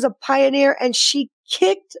 She was a pioneer, and she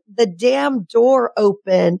kicked the damn door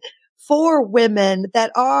open for women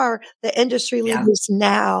that are the industry leaders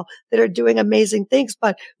now that are doing amazing things.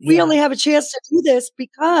 But we only have a chance to do this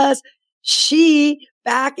because she,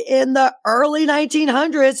 back in the early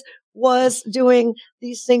 1900s, was doing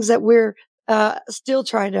these things that we're still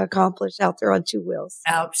trying to accomplish out there on two wheels.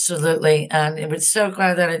 Absolutely. And it was so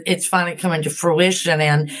glad that it's finally coming to fruition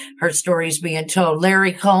and her story's being told.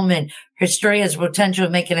 Larry Coleman, her story has potential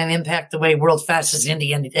of making an impact the way World's Fastest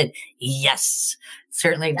Indian did. Yes,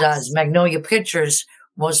 certainly does. Magnolia Pictures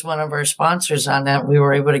was one of our sponsors on that. We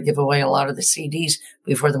were able to give away a lot of the CDs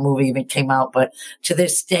before the movie even came out. But to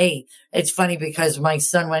this day, it's funny because my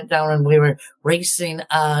son went down and we were racing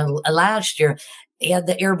last year. And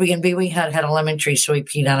the Airbnb we had a lemon tree, so he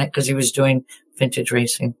peed on it because he was doing vintage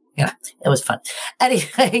racing. Yeah, it was fun.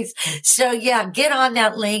 Anyways, so yeah, get on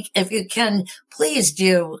that link. If you can, please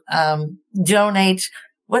do donate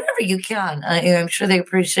whatever you can. I'm sure they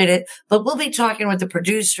appreciate it. But we'll be talking with the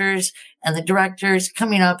producers and the directors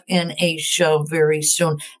coming up in a show very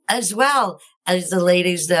soon, as well as the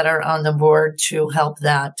ladies that are on the board to help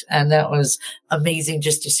that. And that was amazing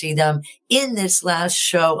just to see them in this last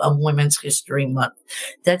show of Women's History Month.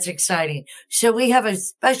 That's exciting. So we have a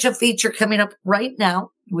special feature coming up right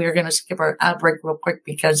now. We're going to skip our outbreak real quick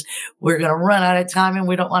because we're going to run out of time and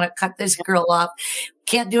we don't want to cut this girl off.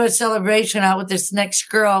 Can't do a celebration out with this next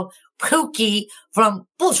girl, Pookie from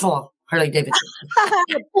Bullsfall, Harley Davidson.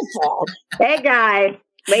 Hey guys.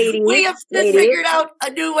 Ladies, we have figured out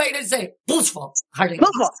a new way to say Bullsfall.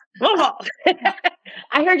 Bullsfall.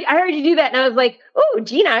 I heard you do that, and I was like, "Oh,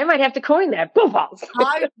 Gina, I might have to coin that." Bullsfall.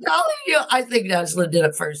 I'm telling you, I think Naslin did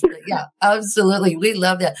it first. But yeah, absolutely, we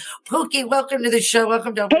love that. Pookie, welcome to the show.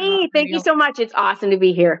 Welcome to. Hey, thank you so much. It's awesome to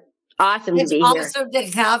be here. awesome It's to be here. awesome to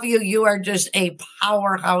have you. You are just a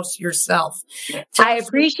powerhouse yourself. I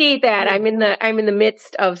appreciate that. I'm in the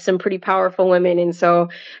midst of some pretty powerful women. And so,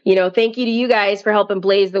 thank you to you guys for helping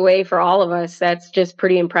blaze the way for all of us. That's just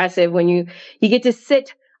pretty impressive when you get to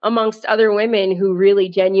sit amongst other women who really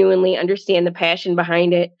genuinely understand the passion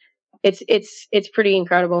behind it. It's pretty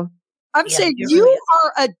incredible. I'm saying you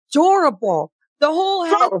are adorable. The whole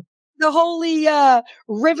head, the holy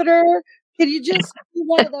riveter. Can you just do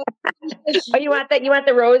one of those? Oh, you want that? You want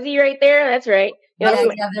the Rosie right there? That's right. The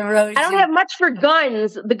Rosie. I don't have much for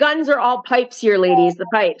guns. The guns are all pipes here, ladies. The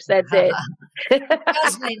pipes. That's it.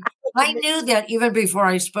 I knew that even before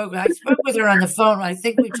I spoke. I spoke with her on the phone. I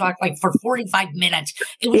think we talked like for 45 minutes.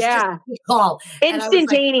 It was just a call.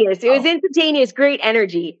 Instantaneous. It was instantaneous. Great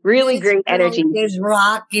energy. Really great energy. Is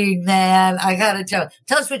rocking, man. I gotta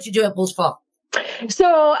tell us what you do at Bulls Fall.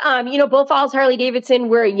 So, Bull Falls Harley Davidson,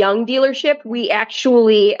 we're a young dealership. We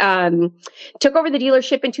actually took over the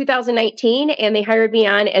dealership in 2019, and they hired me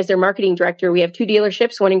on as their marketing director. We have 2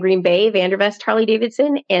 dealerships, one in Green Bay, Vandervest Harley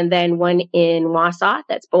Davidson, and then one in Wausau.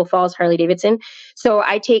 That's Bull Falls Harley Davidson. So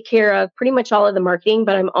I take care of pretty much all of the marketing,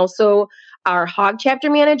 but I'm also our Hog chapter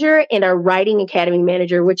manager and our riding academy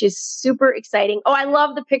manager, which is super exciting. Oh, I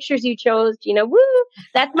love the pictures you chose, Gina. Woo!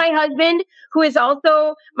 That's my husband, who is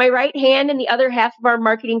also my right hand and the other half of our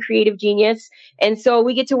marketing creative genius. And so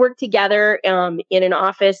we get to work together in an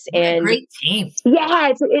office. And great team.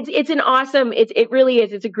 Yeah, it's an awesome. It really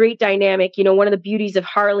is. It's a great dynamic. One of the beauties of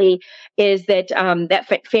Harley is that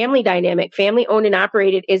that family dynamic, family owned and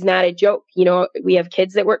operated, is not a joke. We have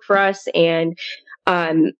kids that work for us, and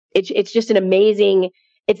it's just an amazing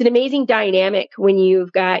dynamic when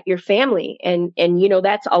you've got your family. And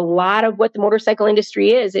that's a lot of what the motorcycle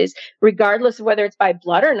industry is regardless of whether it's by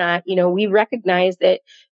blood or not, we recognize that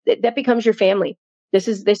becomes your family. This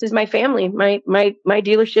is my family. My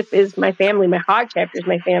dealership is my family. My Hog chapter is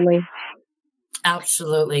my family.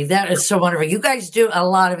 Absolutely. That is so wonderful. You guys do a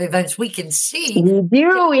lot of events. We can see. We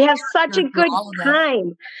do. We have such a good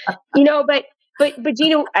time, But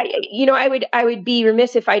Gina, I would be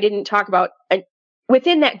remiss if I didn't talk about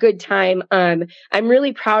within that good time. I'm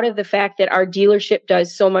really proud of the fact that our dealership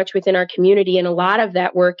does so much within our community, and a lot of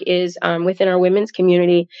that work is within our women's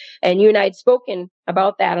community. And you and I had spoken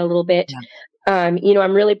about that a little bit. Yeah.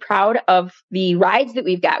 I'm really proud of the rides that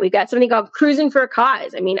we've got. We've got something called Cruising for a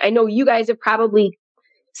Cause. I mean, I know you guys have probably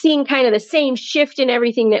seeing kind of the same shift in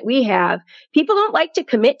everything that we have. People don't like to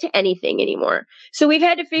commit to anything anymore. So we've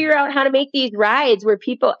had to figure out how to make these rides where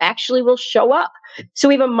people actually will show up. So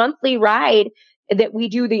we have a monthly ride that we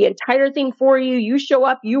do the entire thing for you. You show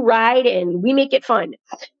up, you ride, and we make it fun.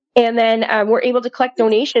 And then we're able to collect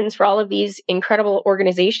donations for all of these incredible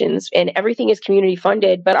organizations, and everything is community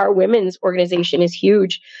funded. But our women's organization is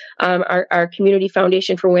huge. Our Community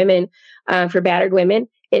Foundation for Women, for Battered Women.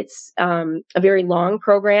 It's a very long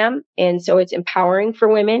program, and so it's empowering for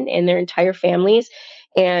women and their entire families.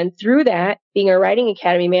 And through that, being a riding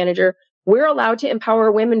academy manager, we're allowed to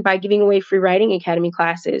empower women by giving away free riding academy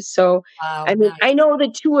classes. So, I know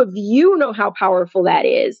the 2 of you know how powerful that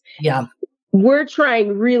is. Yeah. We're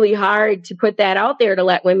trying really hard to put that out there to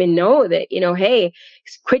let women know that, hey,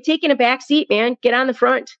 quit taking a back seat, man, get on the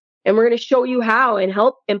front, and we're going to show you how and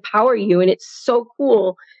help empower you. And it's so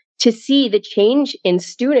cool to see the change in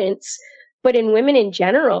students, but in women in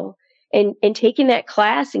general, and taking that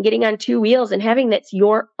class and getting on 2 wheels and having that's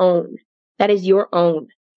your own. That is your own.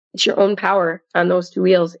 It's your own power on those 2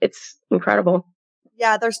 wheels. It's incredible.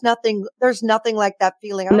 Yeah, there's nothing like that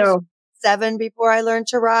feeling. I was 7 before I learned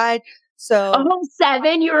to ride. So a whole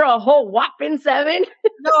 7? You were a whole whopping 7?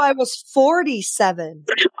 No, I was 47.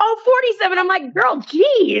 Oh, 47. I'm like, girl,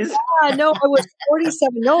 geez. Yeah, no, I was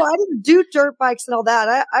 47. No, I didn't do dirt bikes and all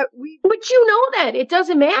that. But you know that it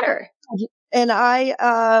doesn't matter. And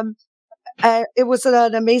it was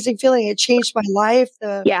an amazing feeling. It changed my life.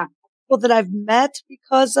 The people that I've met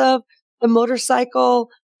because of the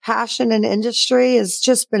motorcycle passion and industry has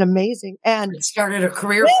just been amazing. And it started a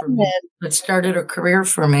career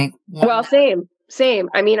for me. Well, same.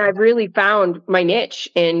 I mean, I've really found my niche,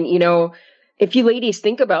 and if you ladies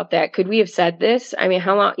think about that, could we have said this? I mean,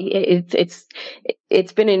 how long?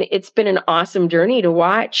 It's been an awesome journey to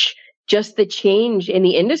watch. Just the change in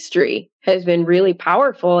the industry has been really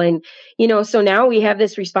powerful, and so now we have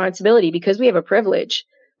this responsibility because we have a privilege.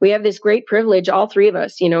 We have this great privilege, all 3 of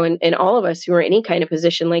us, and all of us who are in any kind of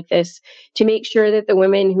position like this, to make sure that the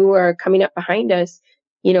women who are coming up behind us,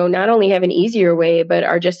 not only have an easier way, but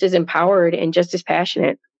are just as empowered and just as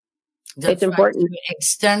passionate. It's important.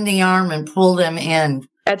 Extend the arm and pull them in.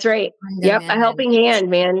 That's right. Yep. A helping hand,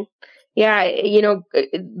 man. Yeah,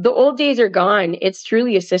 the old days are gone. It's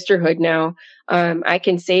truly a sisterhood now. I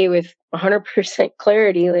can say with 100%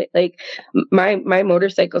 clarity, like my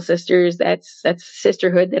motorcycle sisters, that's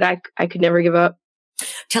sisterhood that I could never give up.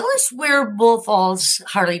 Tell us where Bull Falls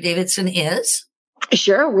Harley Davidson is.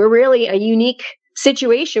 Sure, we're really a unique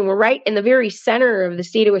situation. We're right in the very center of the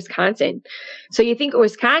state of Wisconsin. So you think of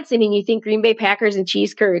Wisconsin and you think Green Bay Packers and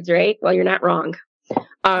cheese curds, right? Well, you're not wrong.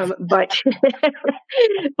 But but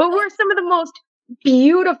we're some of the most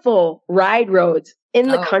beautiful ride roads in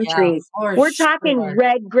the country. Yeah, we're talking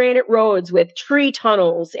red granite roads with tree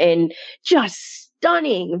tunnels and just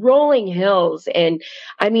stunning rolling hills, and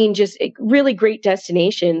I mean just really great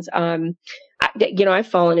destinations. I've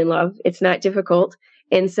fallen in love. It's not difficult,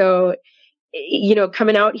 and so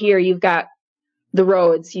coming out here, you've got the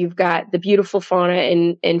roads, you've got the beautiful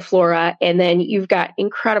fauna and flora, and then you've got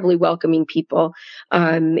incredibly welcoming people.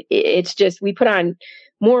 It's just, we put on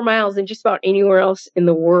more miles than just about anywhere else in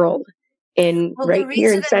the world. And right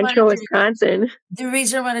here in central Wisconsin. The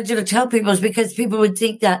reason I wanted you to tell people is because people would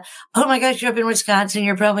think that, oh my gosh, you're up in Wisconsin,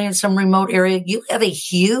 you're probably in some remote area. You have a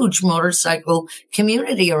huge motorcycle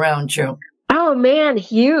community around you. Oh man,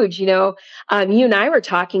 huge. You and I were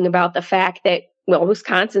talking about the fact that, well,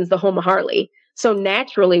 Wisconsin's the home of Harley. So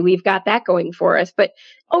naturally, we've got that going for us. But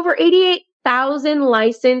over 88,000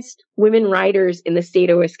 licensed women riders in the state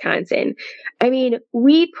of Wisconsin. I mean,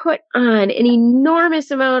 we put on an enormous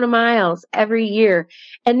amount of miles every year.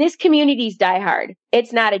 And this community's diehard.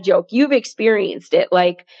 It's not a joke. You've experienced it.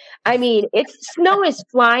 Like, I mean, snow is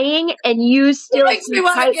flying and you still... It makes me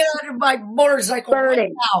want to get out of my motorcycle burning.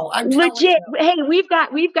 Right now. I'm legit. Hey, we've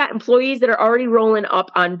got employees that are already rolling up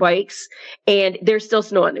on bikes and there's still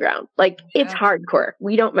snow on the ground. Like, it's hardcore.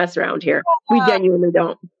 We don't mess around here. We genuinely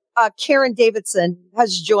don't. Karen Davidson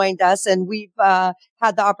has joined us, and we've had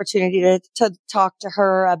the opportunity to talk to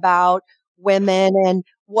her about women and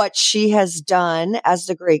what she has done as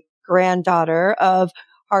the great granddaughter of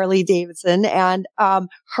Harley Davidson and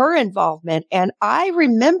her involvement. And I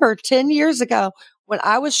remember 10 years ago when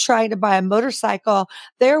I was trying to buy a motorcycle,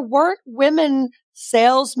 there weren't women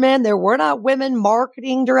salesmen. There were not women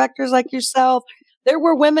marketing directors like yourself. There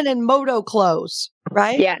were women in moto clothes,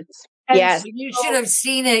 right? Yes. And yes. So you should have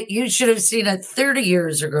seen it. You should have seen it 30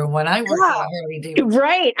 years ago when I worked at Harley Davidson.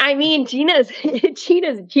 Right. I mean, Gina's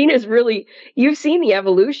really, you've seen the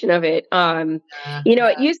evolution of it.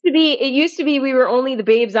 It used to be we were only the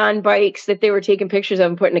babes on bikes that they were taking pictures of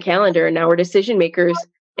and putting in a calendar. And now we're decision makers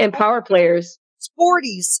and power players.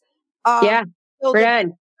 Sporties. Yeah. We're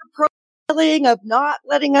done. Of not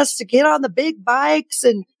letting us to get on the big bikes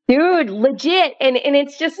and dude, legit. And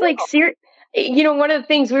it's just like serious. One of the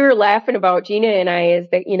things we were laughing about, Gina and I, is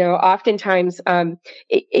that, oftentimes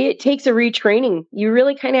it takes a retraining. You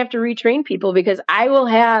really kind of have to retrain people because I'll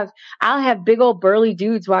have big old burly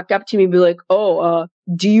dudes walk up to me and be like, oh,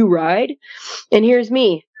 do you ride? And here's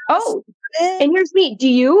me. Oh, and here's me. Do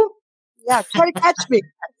you? Yeah, try to catch me.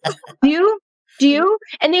 Do you?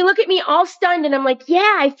 And they look at me all stunned and I'm like,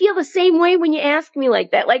 yeah, I feel the same way when you ask me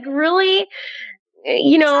like that. Like, really?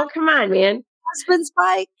 Come on, man. Husband's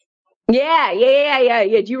bike. Yeah.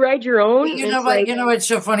 Do you ride your own? You know what? What's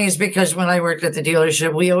so funny is because when I worked at the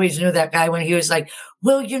dealership, we always knew that guy when he was like,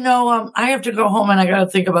 well, I have to go home and I got to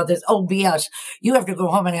think about this. Oh, BS. You have to go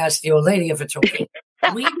home and ask the old lady if it's okay.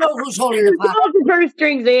 We know who's holding the pot. The purse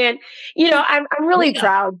strings in. I'm really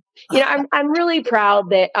proud. I'm really proud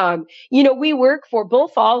that, we work for Bull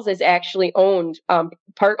Falls is actually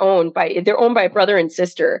they're owned by a brother and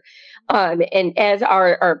sister. And as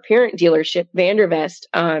our parent dealership, Vandervest,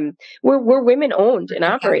 we're women owned and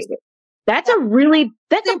operated. That's a big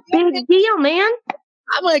deal, man.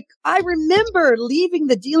 I'm like, I remember leaving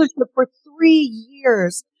the dealership for 3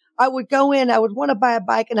 years. I would go in, I would want to buy a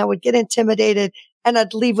bike and I would get intimidated and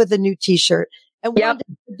I'd leave with a new t-shirt. And one day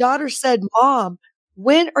the daughter said, Mom,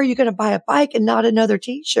 when are you going to buy a bike and not another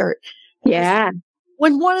t-shirt? Yeah.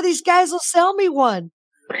 When one of these guys will sell me one.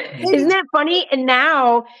 Isn't that funny? And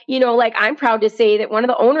now, I'm proud to say that one of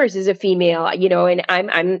the owners is a female, and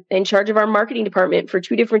I'm in charge of our marketing department for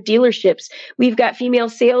 2 different dealerships. We've got female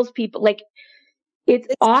salespeople. Like, it's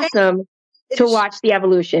awesome to watch the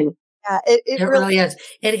evolution. Yeah, it really is.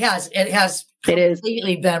 It has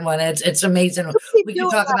completely been one. It's amazing. We can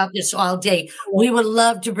talk about this all day. We would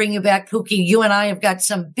love to bring you back, Pookie. You and I have got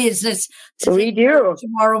some business to do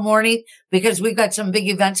tomorrow morning because we've got some big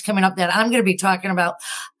events coming up that I'm going to be talking about.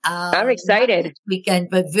 I'm excited. This weekend,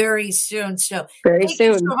 but very soon. So thank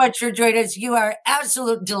you so much for joining us. You are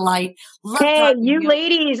absolute delight. Love you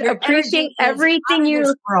ladies. Appreciate everything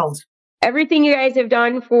you. World. everything you guys have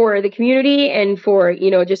done for the community and for,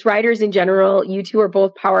 just riders in general. You two are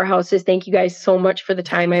both powerhouses. Thank you guys so much for the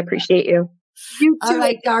time. I appreciate you. You too. All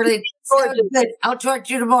right, darling. Sounds good. I'll talk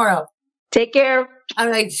to you tomorrow. Take care. All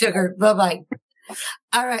right, sugar. Bye-bye.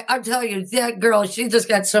 All right, I'll tell you, that girl, she just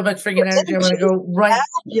got so much freaking energy. I'm going to go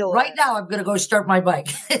right now. I'm going to go start my bike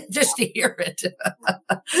just to hear it.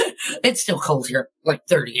 It's still cold here, like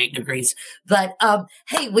 38 degrees. But,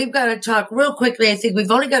 hey, we've got to talk real quickly. I think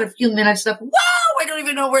we've only got a few minutes left. Wow, I don't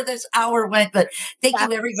even know where this hour went, but thank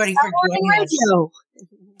you everybody for joining us.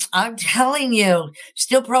 I'm telling you,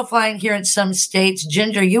 still profiling here in some states.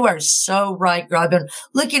 Ginger, you are so right, girl. I've been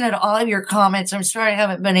looking at all of your comments. I'm sorry I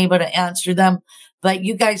haven't been able to answer them, but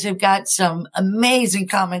you guys have got some amazing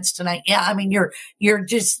comments tonight. Yeah, I mean, you're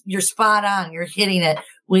spot on. You're hitting it.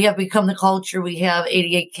 We have become the culture. We have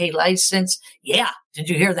 88K license. Yeah. Did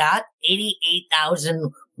you hear that?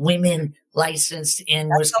 88,000 women licensed in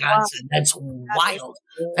Wisconsin. That's wild.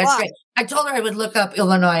 That's great. I told her I would look up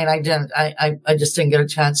Illinois and I didn't. I just didn't get a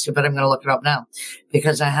chance to, but I'm going to look it up now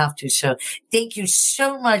because I have to. So thank you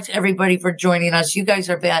so much, everybody, for joining us. You guys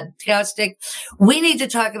are fantastic. We need to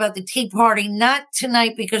talk about the Tea Party, not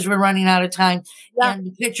tonight because we're running out of time and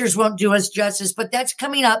the pictures won't do us justice, but that's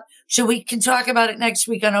coming up. So we can talk about it next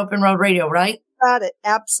week on Open Road Radio, right? Got it.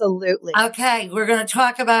 Absolutely. Okay. We're going to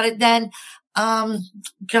talk about it then.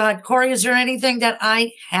 God, Corey, is there anything that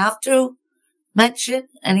I have to mention?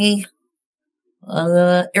 Any,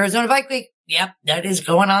 Arizona Bike Week? Yep. That is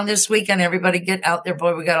going on this weekend. Everybody get out there.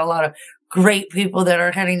 Boy, we got a lot of great people that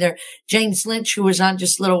are heading there. James Lynch, who was on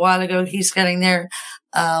just a little while ago, he's heading there.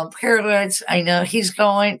 Parrots, I know he's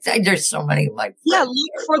going. There's so many look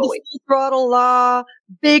for the Full Throttle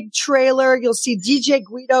big trailer. You'll see DJ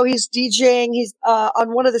Guido. He's DJing. He's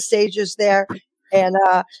on one of the stages there. And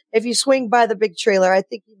if you swing by the big trailer, I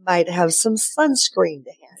think you might have some sunscreen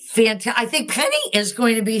to hand. Fantastic. I think Penny is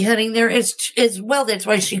going to be heading there as well. That's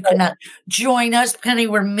why she could not join us. Penny,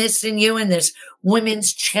 we're missing you in this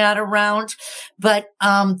women's chat around. But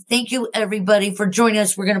thank you, everybody, for joining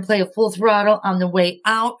us. We're going to play a Full Throttle on the way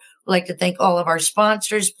out. We'd like to thank all of our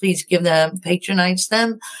sponsors. Please give them, patronize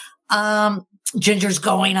them. Ginger's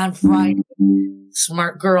going on Friday.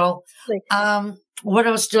 Smart girl. What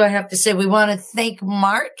else do I have to say? We want to thank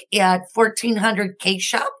Mark at 1400 K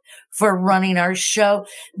Shop for running our show.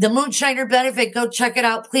 The Moonshiner Benefit, go check it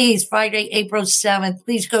out, please. Friday, April 7th.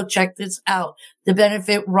 Please go check this out. The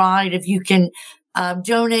benefit ride, if you can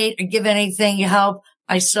donate or give anything, you help.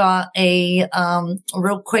 I saw a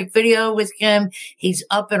real quick video with him. He's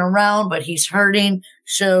up and around, but he's hurting.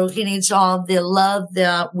 So he needs all the love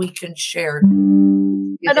that we can share.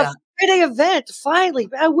 And a Friday event, finally.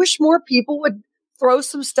 I wish more people would throw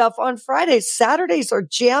some stuff on Fridays. Saturdays are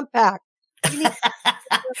jam-packed.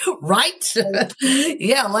 Right?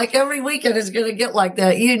 Yeah, like every weekend is going to get like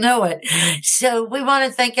that. You know it. So we want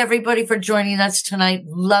to thank everybody for joining us tonight.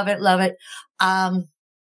 Love it. Love it.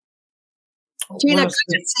 Gina, good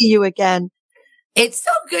to see you again. It's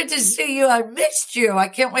so good to see you. I missed you. I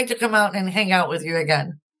can't wait to come out and hang out with you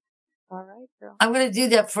again. All right, girl. I'm going to do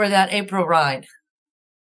that for that April ride.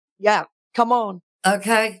 Yeah, come on.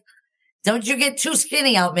 Okay. Don't you get too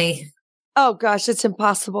skinny on me. Oh gosh, it's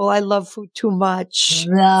impossible. I love food too much.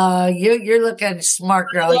 No, you're looking smart,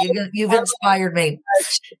 girl. You've inspired me.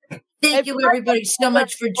 Thank you, everybody, so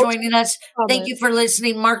much for joining us. Thank you for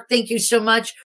listening. Mark, thank you so much.